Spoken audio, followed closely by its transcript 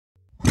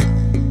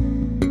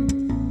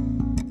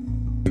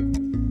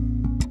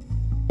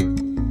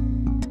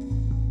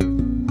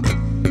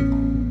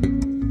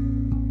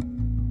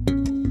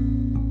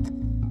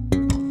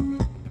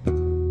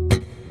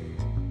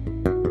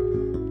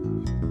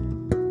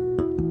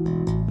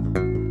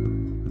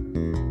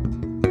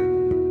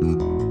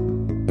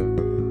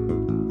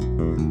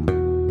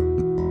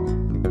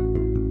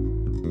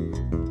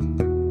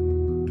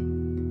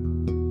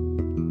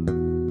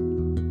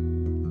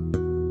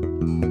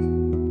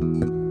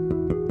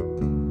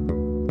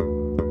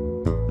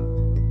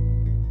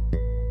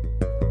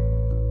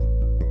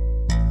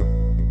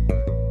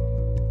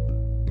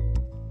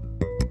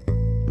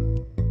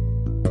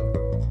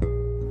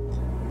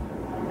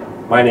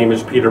My name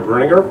is Peter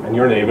Berninger, and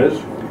your name is?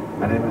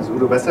 My name is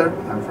Udo Besser.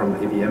 I'm from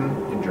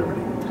AVM in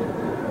Germany.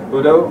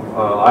 Udo,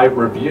 I've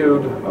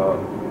reviewed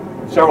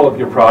several of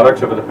your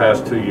products over the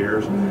past 2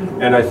 years,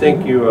 and I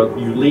think you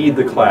lead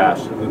the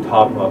class at the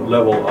top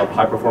level of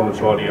high-performance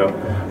audio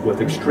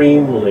with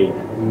extremely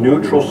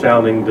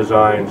neutral-sounding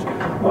designs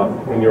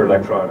in your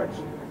electronics.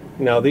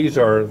 Now, these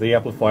are the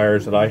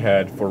amplifiers that I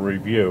had for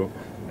review,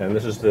 and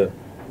this is the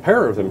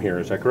pair of them here.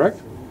 Is that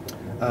correct?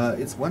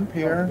 It's one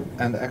pair,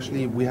 and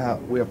actually we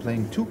are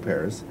playing two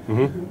pairs.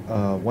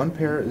 One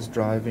pair is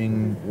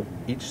driving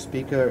each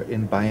speaker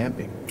in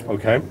biamping.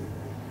 Okay.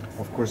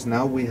 Of course,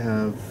 now we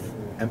have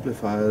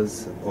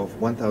amplifiers of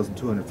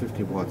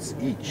 1,250 watts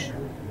each,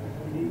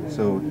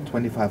 so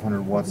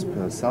 2,500 watts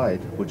per side,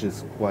 which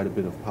is quite a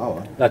bit of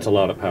power. That's a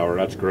lot of power.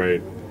 That's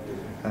great.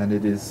 And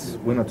it is,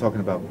 we're not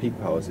talking about peak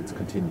powers, it's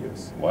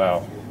continuous.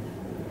 Wow.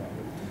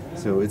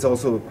 So it's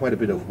also quite a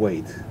bit of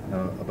weight,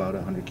 about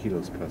 100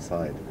 kilos per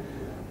side,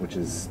 which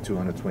is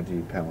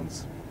 220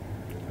 pounds.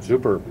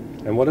 Super.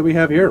 And what do we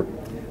have here?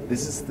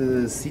 This is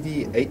the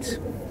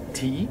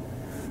CD8T.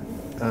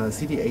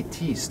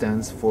 CD8T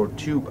stands for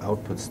tube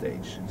output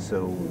stage.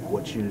 So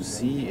what you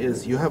see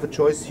is you have a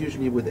choice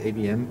usually with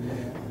AVM.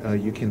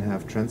 You can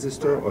have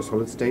transistor or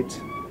solid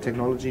state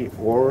technology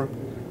or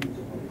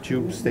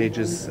tube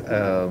stages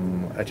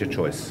at your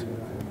choice.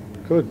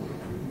 Good.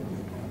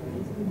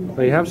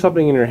 Well, you have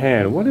something in your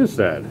hand. What is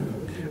that?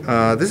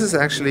 This is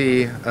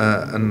actually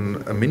a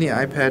mini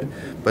iPad,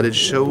 but it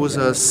shows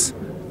us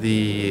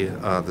the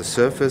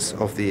surface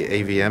of the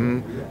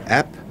AVM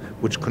app,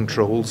 which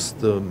controls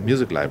the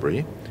music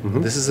library.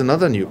 This is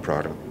another new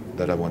product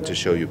that I want to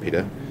show you,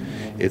 Peter.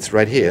 It's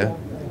right here.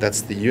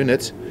 That's the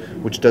unit,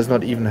 which does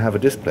not even have a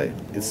display.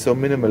 It's so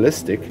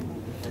minimalistic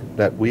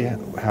that we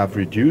have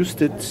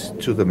reduced it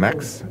to the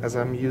max, as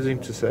I'm using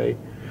to say.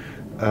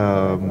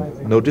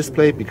 No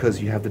display,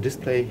 because you have the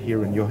display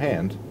here in your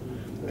hand,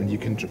 and you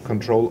can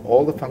control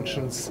all the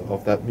functions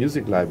of that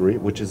music library,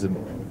 which is a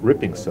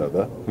ripping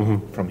server,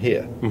 from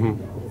here.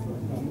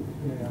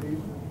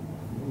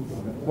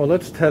 Well,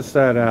 let's test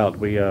that out.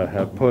 We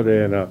have put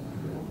in a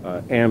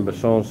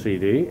Besser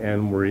CD,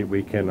 and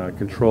we can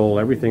control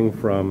everything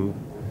from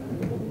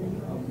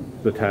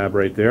the tab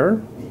right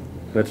there.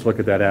 Let's look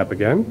at that app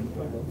again.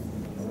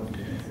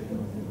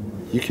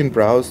 You can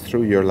browse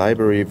through your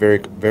library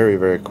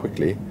very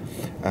quickly,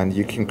 and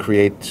you can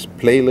create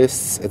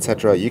playlists,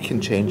 etc. You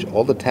can change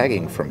all the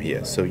tagging from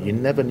here, so you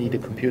never need a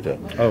computer.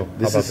 Oh,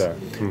 how about that?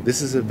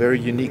 This is a very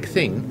unique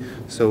thing.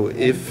 So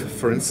if,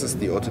 for instance,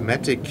 the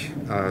automatic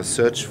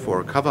search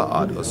for cover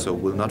art or so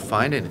will not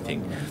find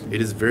anything,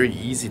 it is very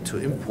easy to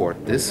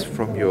import this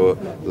from your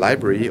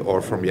library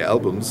or from your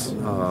albums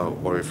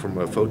or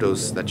from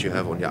photos that you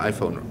have on your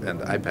iPhone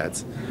and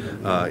iPads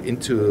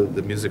into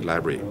the music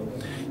library.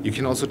 You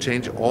can also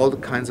change all the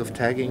kinds of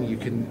tagging. You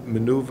can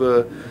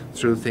maneuver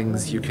through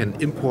things. You can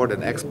import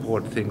and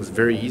export things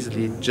very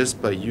easily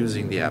just by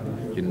using the app.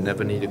 You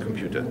never need a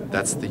computer.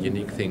 That's the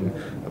unique thing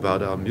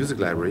about our music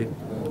library,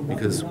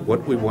 because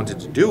what we wanted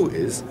to do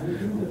is,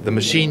 the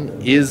machine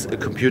is a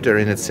computer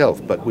in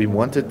itself, but we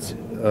wanted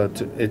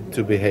it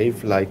to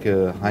behave like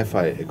a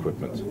hi-fi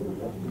equipment.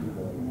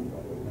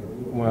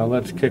 Well,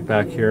 let's kick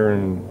back here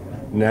and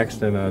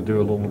next and do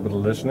a little bit of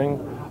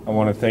listening. I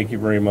want to thank you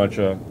very much,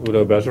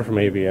 Udo Besser from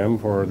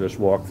AVM, for this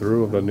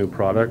walkthrough of the new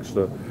products,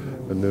 the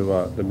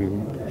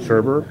new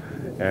server,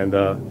 and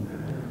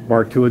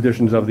Mark II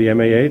editions of the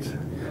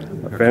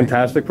MA8. A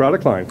fantastic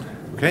product line.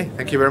 Okay,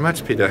 thank you very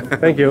much, Peter.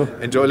 Thank you.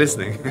 Enjoy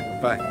listening.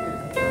 Bye.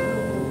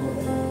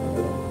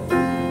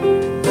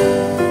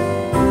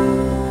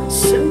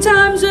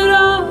 Sometimes it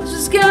all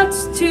just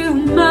gets too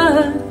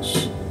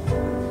much.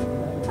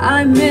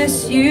 I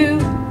miss you,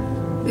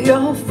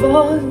 your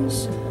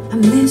voice. I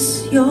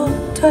miss your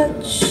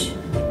touch.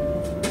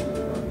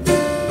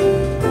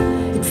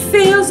 It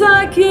feels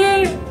like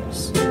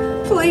years.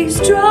 Please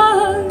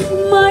dry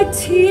my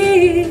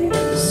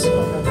tears.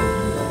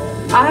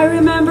 I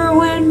remember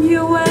when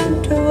you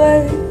went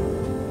away.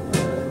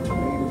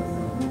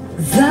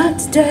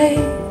 That day.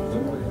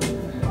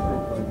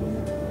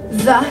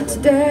 That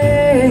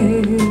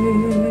day.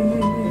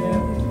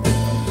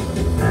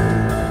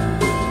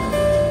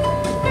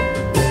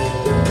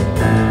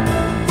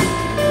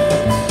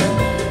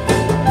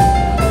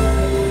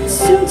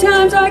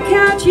 Sometimes I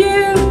catch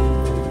you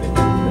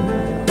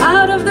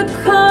out of the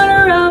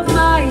corner of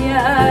my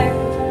eye,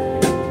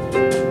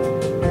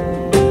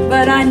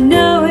 but I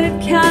know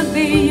it can't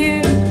be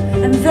you,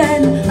 and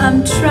then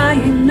I'm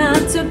trying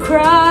not to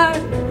cry.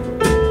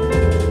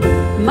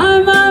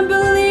 My mind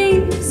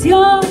believes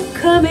you're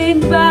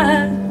coming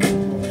back,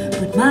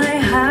 but my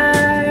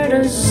heart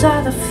has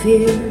other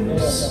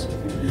fears.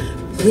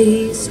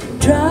 Please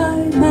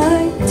dry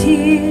my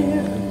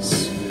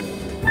tears.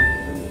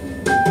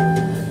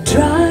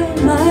 Dry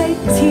my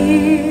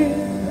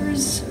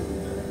tears.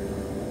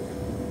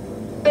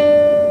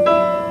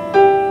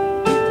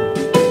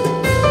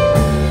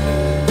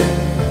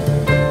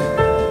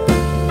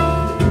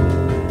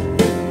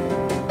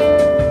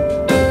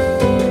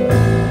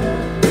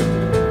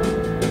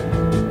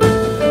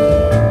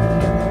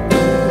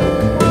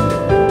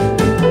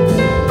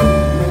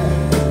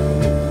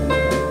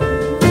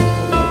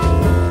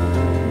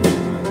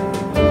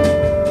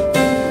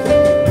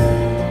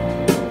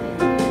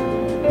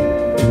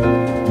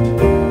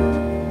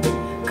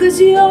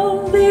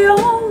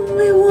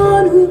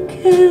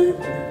 can.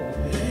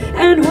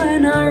 And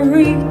when I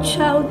reach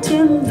out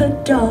in the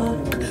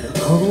dark,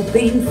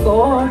 hoping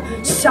for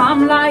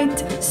some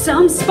light,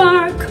 some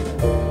spark,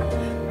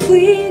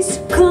 please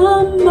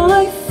calm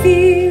my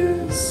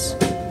fears.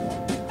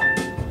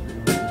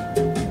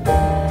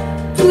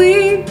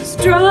 Please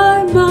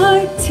dry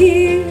my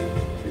tears.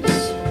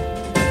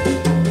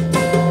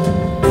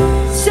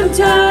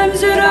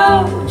 Sometimes it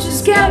all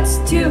just gets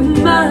too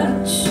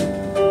much.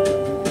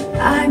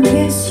 I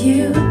miss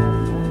you,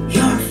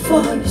 your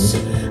voice,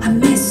 I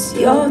miss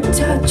your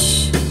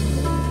touch.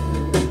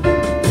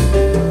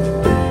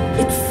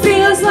 It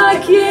feels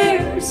like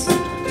years,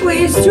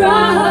 please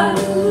dry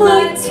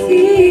my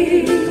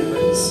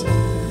tears.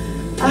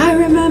 I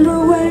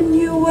remember when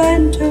you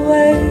went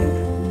away,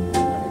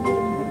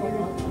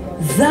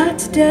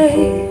 that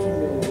day,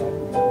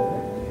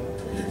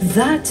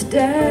 that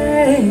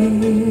day.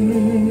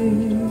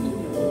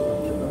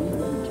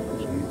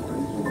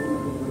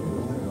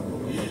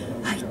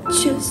 I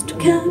just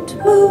can't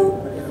move,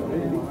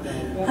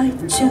 I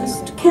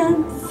just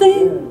can't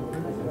think.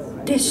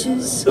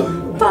 Dishes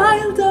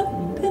piled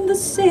up in the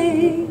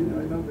sink.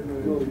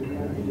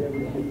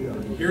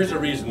 Here's a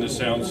reason this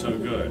sounds so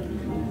good.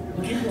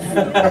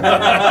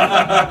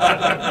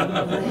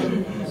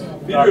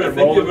 Peter,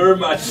 thank you very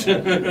much.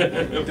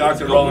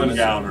 Dr. Roland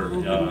Gauder,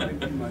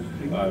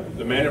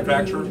 the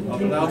manufacturer of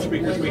the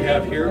loudspeakers we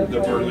have here, the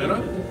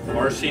Berliner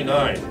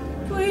RC9.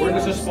 Where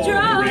does this fall in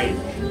the range?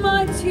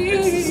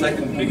 It's the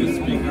second biggest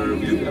speaker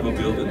we've ever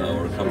built in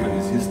our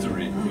company's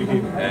history.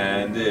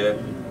 And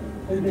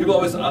people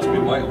always ask me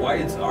why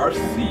it's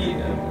RC.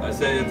 And I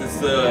say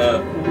it's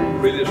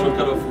really a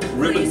shortcut of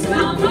rib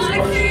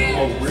construction.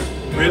 Oh,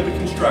 rib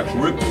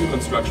construction. Rib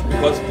construction,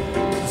 because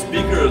the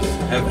speakers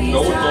have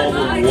no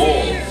normal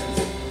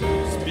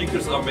walls.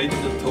 Speakers are made in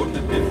a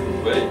totally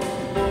different way.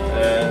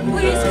 And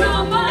actually,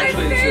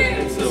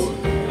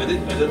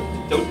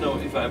 I don't know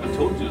if I ever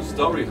told you a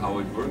story how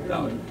it worked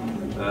out.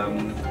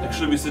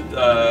 Actually, we sit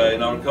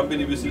in our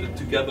company. We sit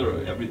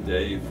together every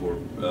day for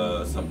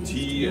some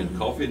tea and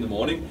coffee in the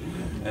morning.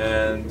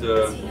 And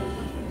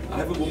I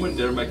have a woman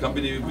there in my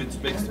company which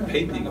makes the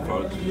painting of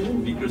our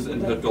speakers,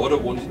 and her daughter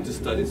wanted to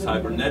study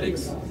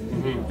cybernetics.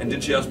 And then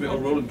she asked me, "Oh,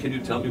 Roland, can you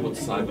tell me what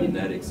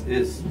cybernetics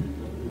is?"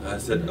 I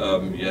said,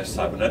 "Yes,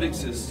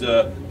 cybernetics is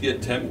the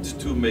attempt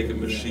to make a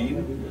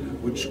machine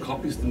which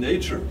copies the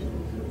nature."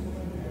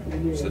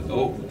 She said,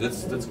 "Oh,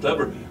 that's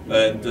clever.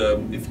 And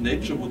if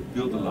nature would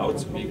build a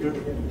loudspeaker,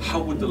 how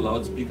would the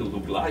loudspeaker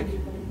look like?"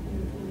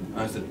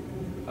 I said,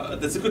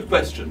 "That's a good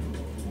question."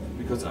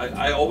 Because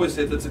I always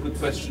say that's a good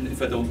question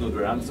if I don't know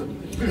the answer.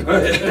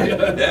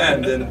 Yeah,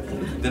 and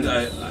then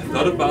I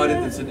thought about it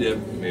and said, yeah,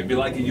 maybe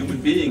like a human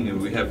being,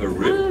 and we have a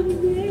rib,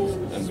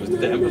 and with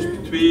dampers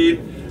between,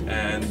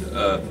 and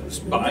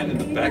spine in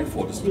the back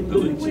for the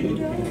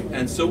stability,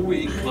 and so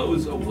we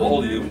enclose a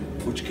volume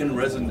which can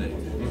resonate.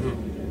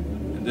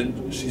 And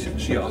then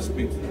she asked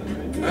me,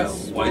 well,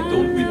 why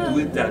don't we do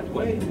it that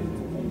way?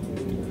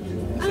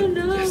 I said,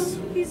 yes.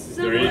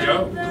 There you go.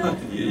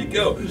 Here you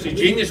go. See,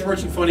 genius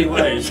works in funny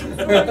ways.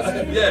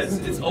 Yes,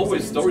 it's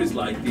always stories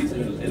like these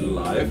in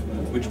life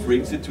which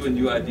brings it to a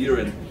new idea.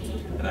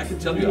 And I can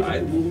tell you,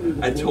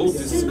 I told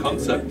this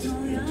concept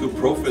to a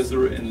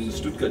professor in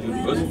Stuttgart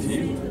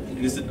University, and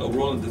he said, "Oh,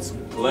 Roland, that's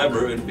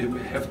clever, and we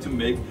have to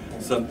make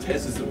some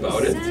tests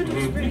about it,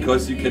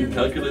 because you can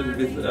calculate it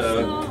with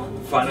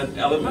finite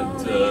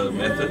element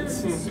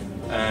methods."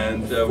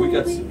 And we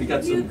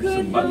got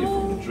some money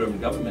from the German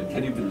government.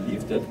 Can you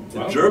believe that?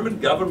 The German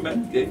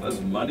government gave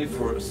us money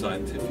for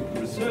scientific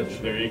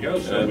research. There you go.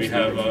 So we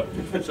have.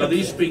 So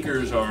these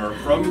speakers are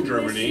from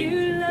Germany,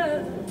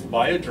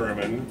 by a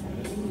German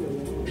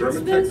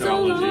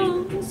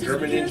technology,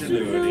 German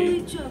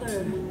ingenuity,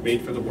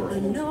 made for the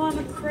world.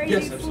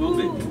 Yes,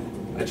 absolutely.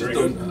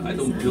 I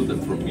don't build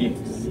them for me.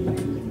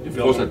 You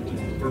build them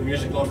for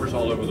music lovers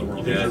all over the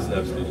world. Yes,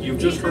 absolutely. You've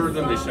just heard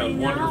them. They sound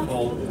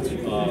wonderful.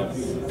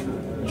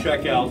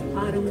 Check out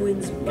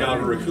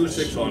Gauder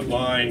Acoustics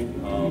online.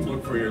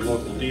 Look for your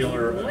local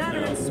dealer.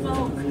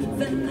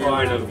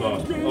 Pride of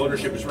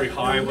ownership is very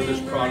high with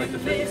this product. The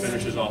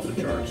finishes off the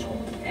charts.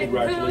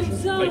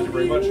 Congratulations. Thank you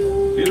very much.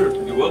 Peter,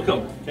 you're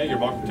welcome. Okay, you're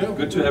welcome too.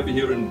 Good to have you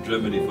here in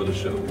Germany for the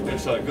show.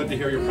 It's good to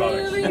hear your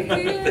products.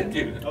 Thank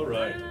you. All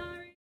right.